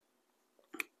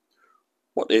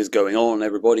What is going on,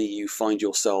 everybody? You find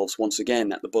yourselves once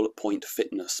again at the Bullet Point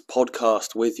Fitness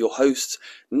podcast with your host,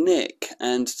 Nick.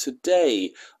 And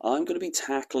today I'm going to be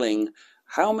tackling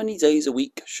how many days a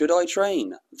week should I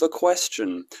train? The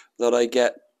question that I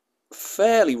get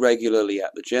fairly regularly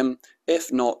at the gym,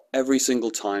 if not every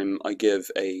single time I give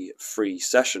a free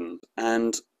session.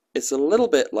 And it's a little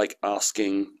bit like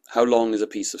asking, how long is a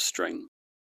piece of string?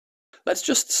 Let's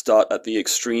just start at the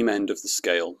extreme end of the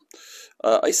scale.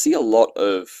 I see a lot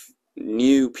of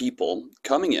new people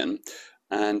coming in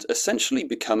and essentially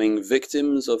becoming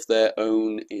victims of their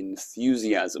own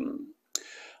enthusiasm.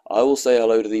 I will say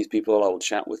hello to these people, I will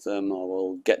chat with them, I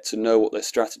will get to know what their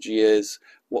strategy is,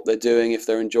 what they're doing, if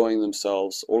they're enjoying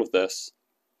themselves, all of this.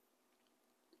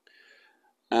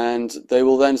 And they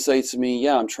will then say to me,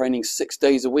 yeah, I'm training 6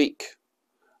 days a week.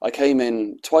 I came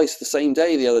in twice the same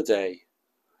day the other day.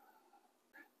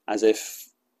 As if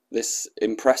this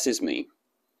impresses me.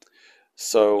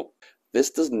 So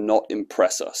this does not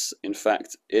impress us. In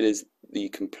fact, it is the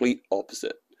complete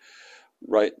opposite,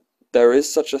 right? There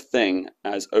is such a thing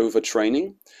as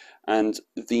overtraining, and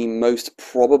the most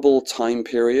probable time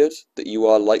period that you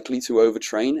are likely to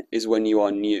overtrain is when you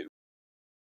are new.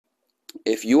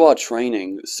 If you are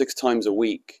training 6 times a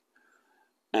week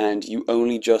and you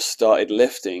only just started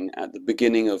lifting at the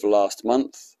beginning of last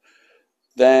month,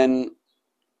 then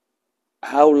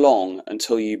how long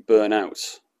until you burn out,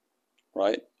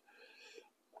 right?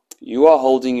 You are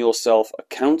holding yourself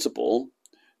accountable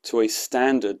to a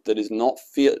standard that is not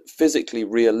physically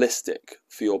realistic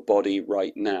for your body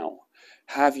right now.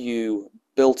 Have you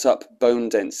built up bone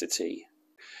density?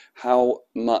 How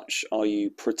much are you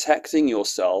protecting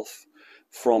yourself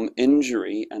from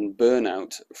injury and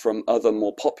burnout from other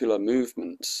more popular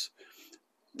movements?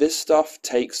 This stuff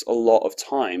takes a lot of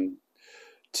time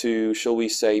to, shall we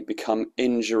say, become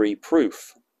injury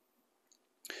proof.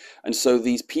 And so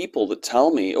these people that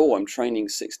tell me, oh, I'm training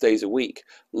 6 days a week,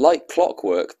 like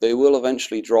clockwork, they will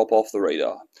eventually drop off the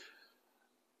radar.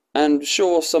 And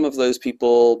sure, some of those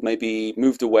people maybe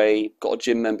moved away, got a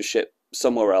gym membership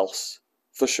somewhere else,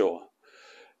 for sure.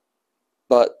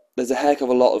 But there's a heck of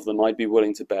a lot of them I'd be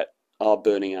willing to bet are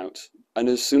burning out. And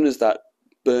as soon as that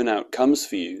burnout comes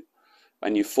for you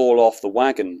and you fall off the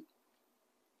wagon,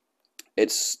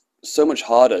 it's so much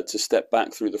harder to step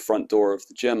back through the front door of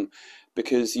the gym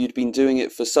because you'd been doing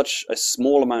it for such a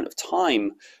small amount of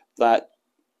time that,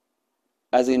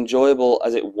 as enjoyable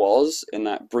as it was in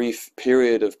that brief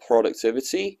period of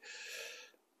productivity,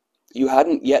 you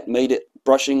hadn't yet made it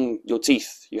brushing your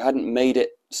teeth. You hadn't made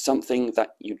it something that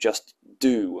you just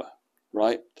do,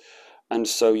 right? And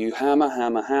so you hammer,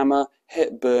 hammer, hammer,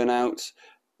 hit burnout,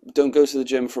 don't go to the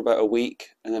gym for about a week,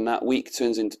 and then that week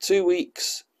turns into 2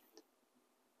 weeks,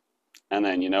 and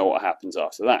then you know what happens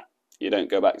after that. You don't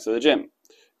go back to the gym.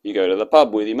 You go to the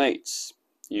pub with your mates.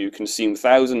 You consume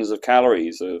thousands of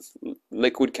calories, of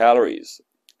liquid calories,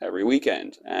 every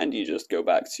weekend. And you just go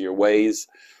back to your ways,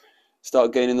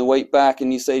 start gaining the weight back,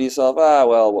 and you say to yourself, ah,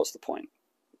 well, what's the point?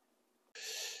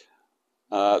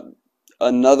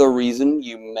 Another reason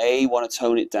you may want to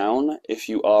tone it down if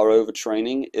you are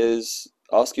overtraining is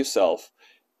ask yourself,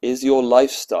 is your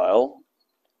lifestyle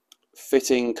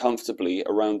fitting comfortably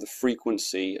around the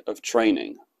frequency of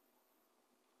training?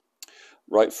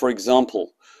 Right? For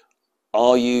example,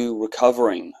 are you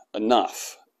recovering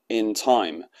enough in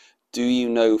time? Do you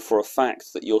know for a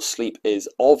fact that your sleep is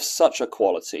of such a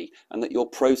quality and that your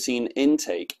protein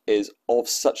intake is of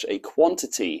such a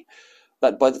quantity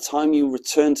that by the time you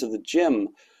return to the gym,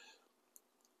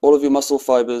 all of your muscle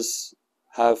fibers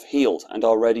have healed and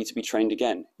are ready to be trained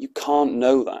again? You can't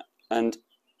know that. And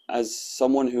as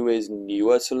someone who is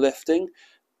newer to lifting,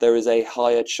 there is a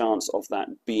higher chance of that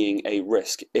being a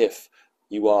risk if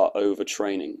you are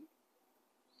overtraining.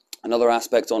 Another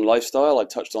aspect on lifestyle, I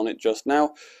touched on it just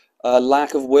now, a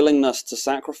lack of willingness to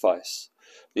sacrifice.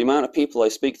 The amount of people I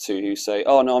speak to who say,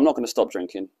 oh no, I'm not going to stop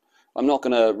drinking. I'm not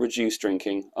going to reduce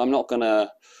drinking. I'm not going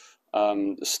to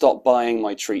stop buying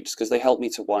my treats because they help me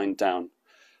to wind down.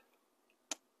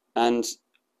 And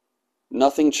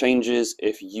nothing changes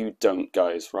if you don't,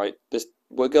 guys, right?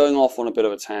 We're going off on a bit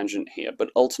of a tangent here, but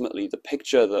ultimately the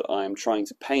picture that I am trying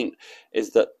to paint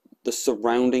is that the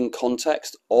surrounding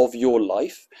context of your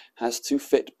life has to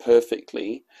fit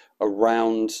perfectly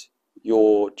around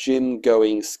your gym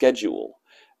going schedule.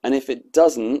 And if it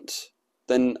doesn't,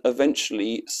 then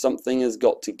eventually something has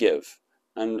got to give.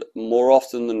 And more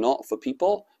often than not for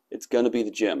people, it's going to be the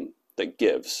gym that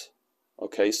gives.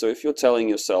 Okay, so if you're telling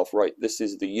yourself, right, this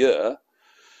is the year,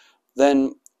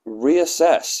 then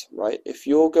reassess, right? If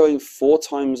you're going 4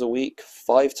 times a week,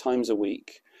 5 times a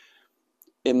week,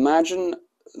 imagine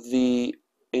the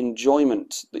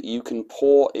enjoyment that you can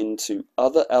pour into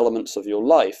other elements of your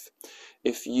life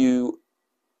if you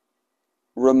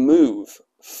remove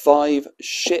 5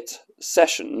 shit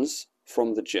sessions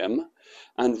from the gym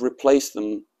and replace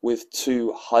them with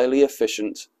 2 highly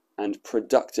efficient and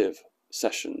productive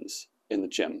sessions in the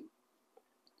gym.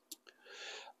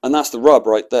 And that's the rub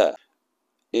right there.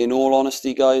 In all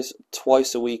honesty, guys,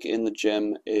 twice a week in the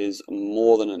gym is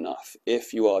more than enough.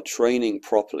 If you are training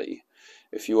properly,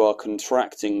 if you are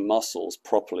contracting muscles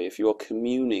properly, if you are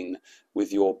communing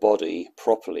with your body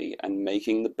properly and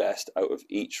making the best out of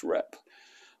each rep.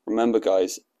 Remember,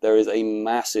 guys, there is a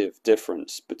massive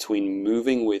difference between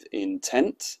moving with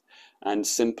intent and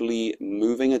simply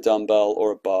moving a dumbbell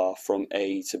or a bar from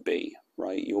A to B,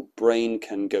 right? Your brain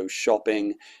can go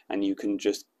shopping and you can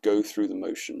just go through the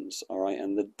motions, all right?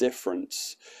 And the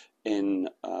difference in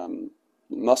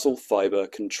muscle fiber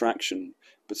contraction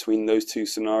between those 2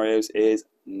 scenarios is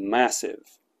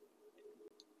massive.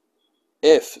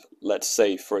 If, let's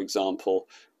say, for example,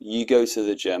 you go to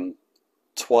the gym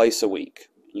twice a week,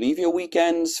 leave your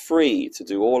weekends free to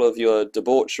do all of your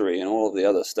debauchery and all of the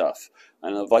other stuff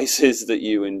and the vices that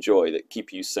you enjoy that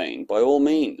keep you sane, by all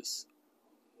means.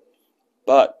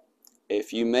 But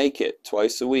if you make it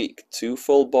twice a week, 2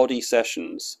 full body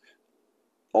sessions,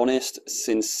 honest,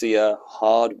 sincere,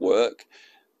 hard work,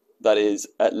 that is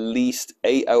at least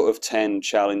 8 out of 10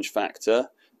 challenge factor,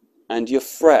 and you're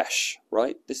fresh,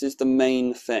 right? This is the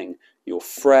main thing. You're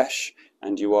fresh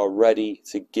and you are ready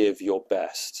to give your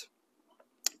best.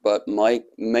 But my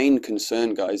main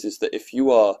concern, guys, is that if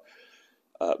you are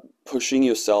pushing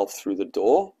yourself through the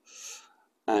door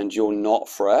and you're not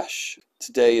fresh,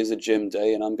 today is a gym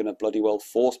day and I'm going to bloody well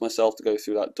force myself to go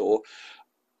through that door,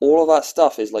 all of that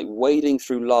stuff is like wading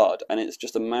through lard, and it's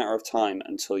just a matter of time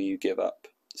until you give up.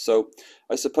 So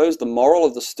I suppose the moral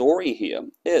of the story here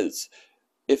is,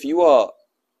 if you are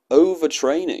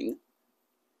overtraining,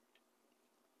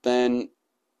 then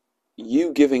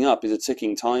you giving up is a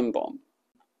ticking time bomb.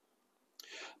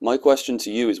 My question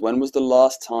to you is, when was the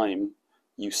last time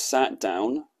you sat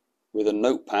down with a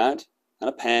notepad and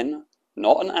a pen,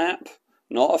 not an app,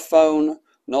 not a phone,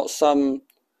 not some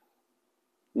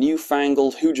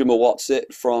newfangled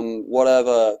what's-it from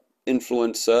whatever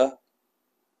influencer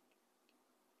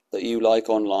that you like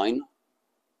online,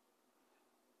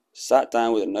 sat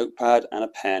down with a notepad and a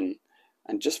pen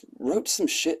and just wrote some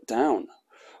shit down?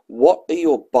 What are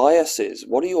your biases?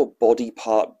 What are your body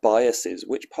part biases?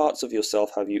 Which parts of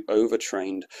yourself have you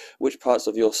overtrained? Which parts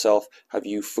of yourself have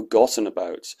you forgotten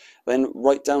about? Then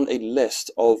write down a list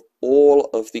of all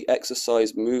of the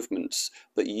exercise movements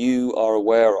that you are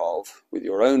aware of with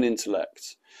your own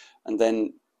intellect. And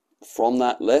then from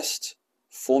that list,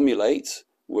 formulate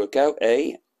workout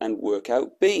A and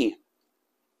workout B.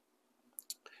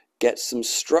 Get some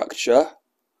structure,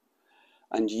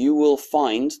 and you will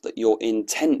find that your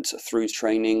intent through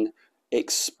training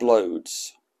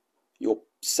explodes. Your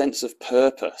sense of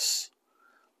purpose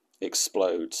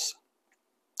explodes.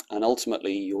 And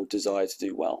ultimately, your desire to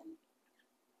do well.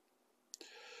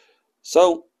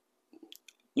 So,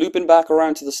 looping back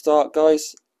around to the start,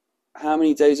 guys, how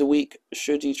many days a week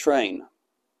should you train?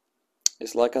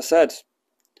 It's like I said,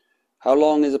 how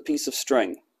long is a piece of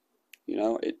string? You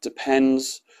know, it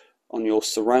depends on your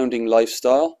surrounding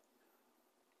lifestyle.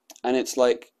 And it's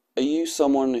like, are you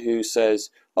someone who says,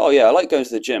 oh yeah, I like going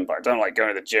to the gym, but I don't like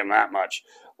going to the gym that much?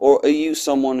 Or are you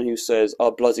someone who says,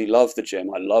 I bloody love the gym,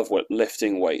 I love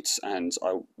lifting weights, and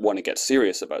I want to get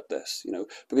serious about this, you know?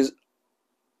 Because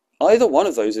either one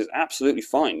of those is absolutely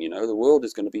fine, you know? The world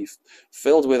is going to be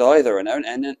filled with either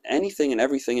and anything and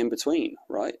everything in between,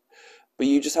 right? But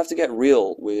you just have to get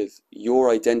real with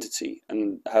your identity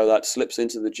and how that slips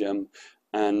into the gym,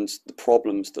 and the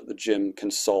problems that the gym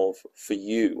can solve for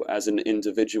you as an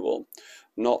individual,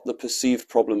 not the perceived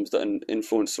problems that an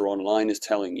influencer online is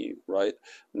telling you, right?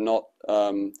 Not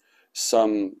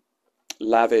some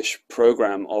lavish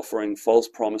program offering false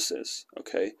promises,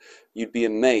 okay? You'd be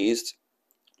amazed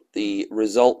the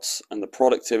results and the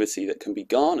productivity that can be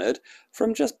garnered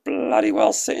from just bloody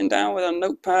well sitting down with a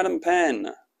notepad and pen.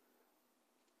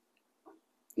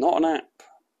 Not an app.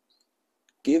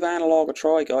 Give analog a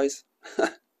try, guys.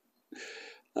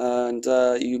 And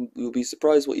you'll be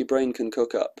surprised what your brain can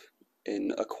cook up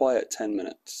in a quiet 10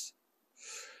 minutes.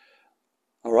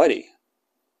 Alrighty.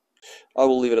 I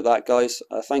will leave it at that, guys.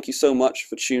 Thank you so much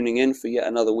for tuning in for yet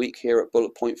another week here at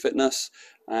Bullet Point Fitness,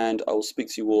 and I will speak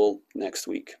to you all next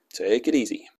week. Take it easy.